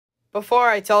Before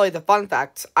I tell you the fun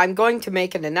facts, I'm going to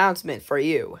make an announcement for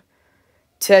you.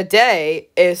 Today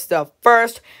is the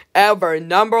first ever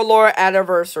Number Lore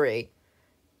anniversary,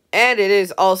 and it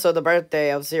is also the birthday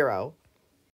of Zero.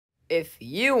 If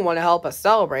you want to help us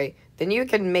celebrate, then you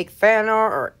can make fan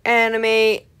art or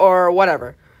anime or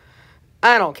whatever.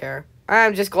 I don't care.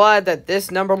 I'm just glad that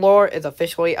this Number Lore is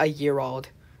officially a year old.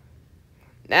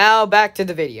 Now back to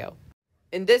the video.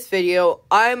 In this video,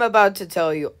 I'm about to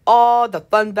tell you all the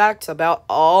fun facts about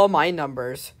all my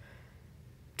numbers.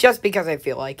 Just because I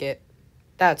feel like it.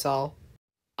 That's all.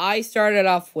 I started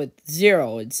off with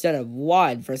 0 instead of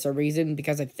 1 for some reason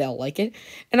because I felt like it.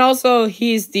 And also,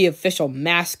 he's the official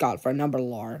mascot for Number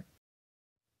Lore.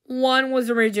 1 was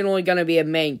originally going to be a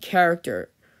main character.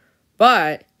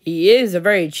 But he is a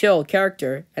very chill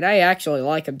character, and I actually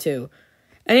like him too.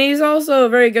 And he's also a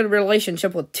very good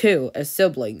relationship with 2 as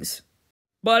siblings.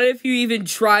 But if you even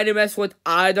try to mess with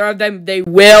either of them, they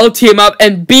will team up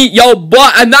and beat your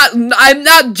butt. I'm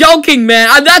not joking, man.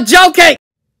 I'm not joking.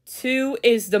 2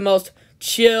 is the most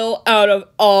chill out of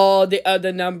all the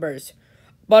other numbers.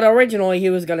 But originally,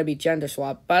 he was going to be gender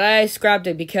swap. But I scrapped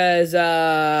it because,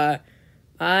 I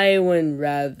would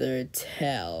rather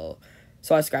tell.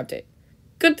 So I scrapped it.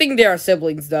 Good thing they are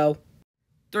siblings, though.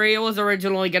 3 was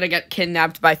originally going to get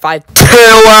kidnapped by 5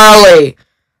 too early.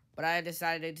 But I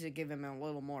decided to give him a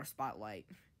little more spotlight.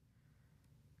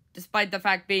 Despite the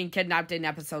fact being kidnapped in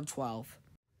episode 12.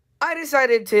 I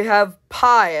decided to have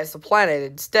pi as a planet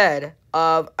instead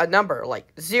of a number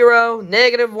like 0,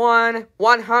 -1,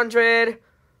 100.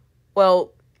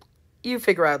 Well, you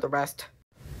figure out the rest.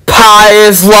 Pi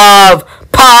is love!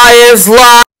 Pi is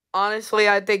love! Honestly,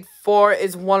 I think 4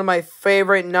 is one of my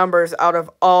favorite numbers out of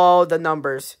all the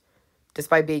numbers.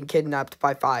 Despite being kidnapped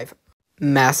by 5.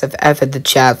 Massive F in the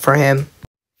chat for him.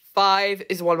 5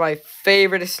 is one of my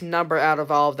favoriteest number out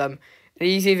of all of them. And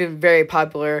he's even very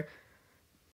popular.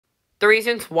 The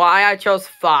reasons why I chose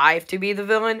 5 to be the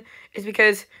villain is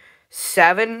because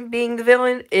 7 being the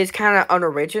villain is kind of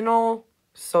unoriginal.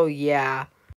 So yeah.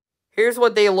 Here's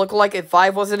what they look like if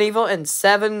 5 wasn't evil and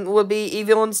 7 would be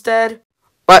evil instead.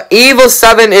 But evil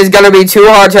 7 is gonna be too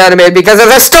hard to animate because of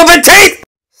the stupid teeth!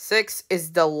 6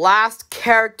 is the last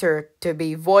character to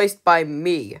be voiced by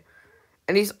me.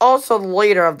 And he's also the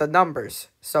leader of the numbers.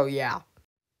 So yeah.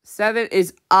 7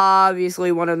 is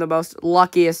obviously one of the most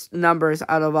luckiest numbers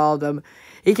out of all of them.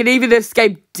 He can even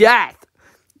escape death.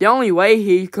 The only way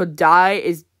he could die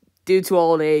is due to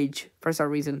old age, for some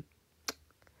reason.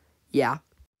 Yeah.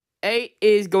 8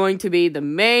 is going to be the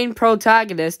main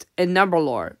protagonist in Number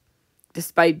Lore,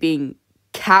 despite being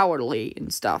cowardly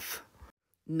and stuff.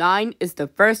 9 is the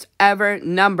first ever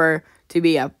number to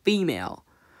be a female.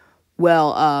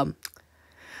 Well,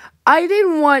 I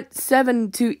didn't want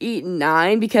 7 to eat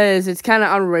 9 because it's kind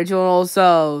of unoriginal,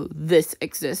 so this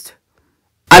exists.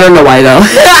 I don't know why,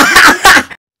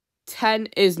 though. 10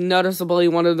 is noticeably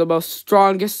one of the most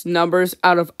strongest numbers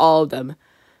out of all of them.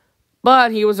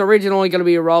 But he was originally going to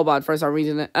be a robot for some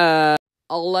reason.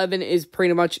 11 is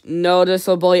pretty much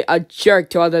noticeably a jerk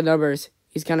to other numbers.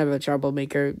 He's kind of a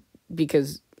troublemaker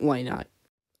because why not?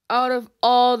 Out of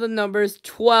all the numbers,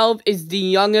 12 is the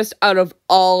youngest out of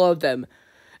all of them.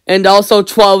 And also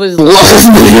 12 is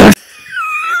lesbian.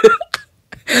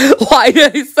 Why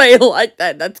did I say it like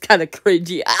that? That's kind of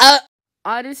cringy.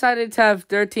 I decided to have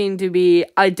 13 to be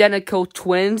identical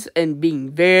twins and being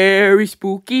very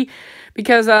spooky.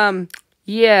 Because,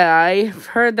 yeah, I've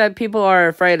heard that people are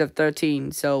afraid of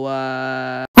 13. So,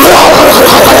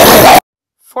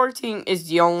 14 is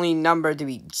the only number to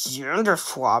be gender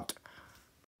swapped.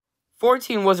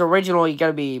 14 was originally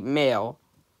going to be male.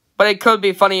 But it could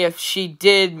be funny if she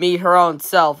did meet her own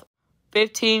self.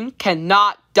 15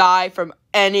 cannot die from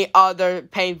any other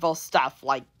painful stuff,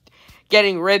 like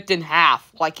getting ripped in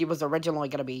half, like he was originally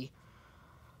going to be.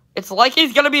 It's like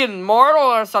he's going to be immortal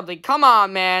or something. Come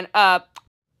on, man.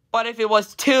 But if it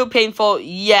was too painful,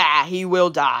 yeah, he will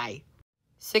die.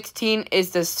 16 is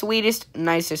the sweetest,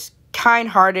 nicest,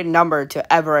 kind-hearted number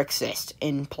to ever exist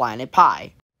in Planet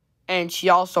Pi. And she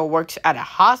also works at a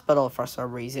hospital for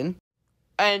some reason.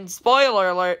 And spoiler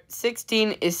alert,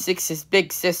 16 is 6's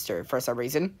big sister for some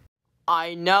reason.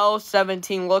 I know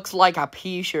 17 looks like a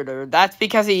pea shooter. That's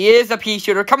because he is a pea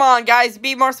shooter. Come on, guys,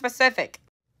 be more specific.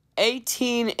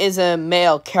 18 is a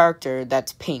male character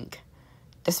that's pink,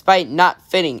 despite not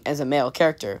fitting as a male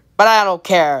character. But I don't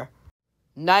care.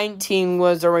 19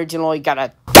 was originally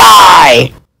gonna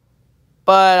die!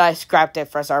 But I scrapped it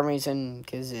for some reason,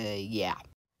 because, yeah.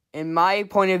 In my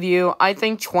point of view, I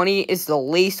think 20 is the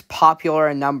least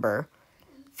popular number.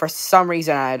 For some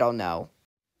reason, I don't know.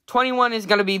 21 is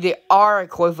going to be the R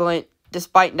equivalent,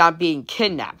 despite not being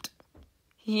kidnapped.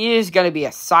 He is going to be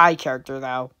a side character,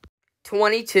 though.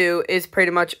 22 is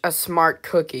pretty much a smart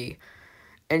cookie.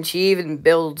 And she even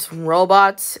builds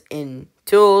robots and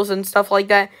tools and stuff like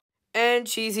that. And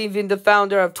she's even the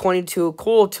founder of 22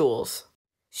 Cool Tools.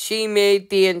 She made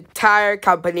the entire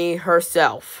company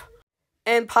herself.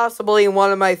 And possibly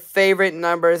one of my favorite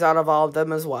numbers out of all of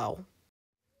them as well.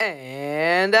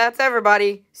 And that's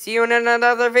everybody. See you in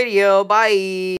another video. Bye.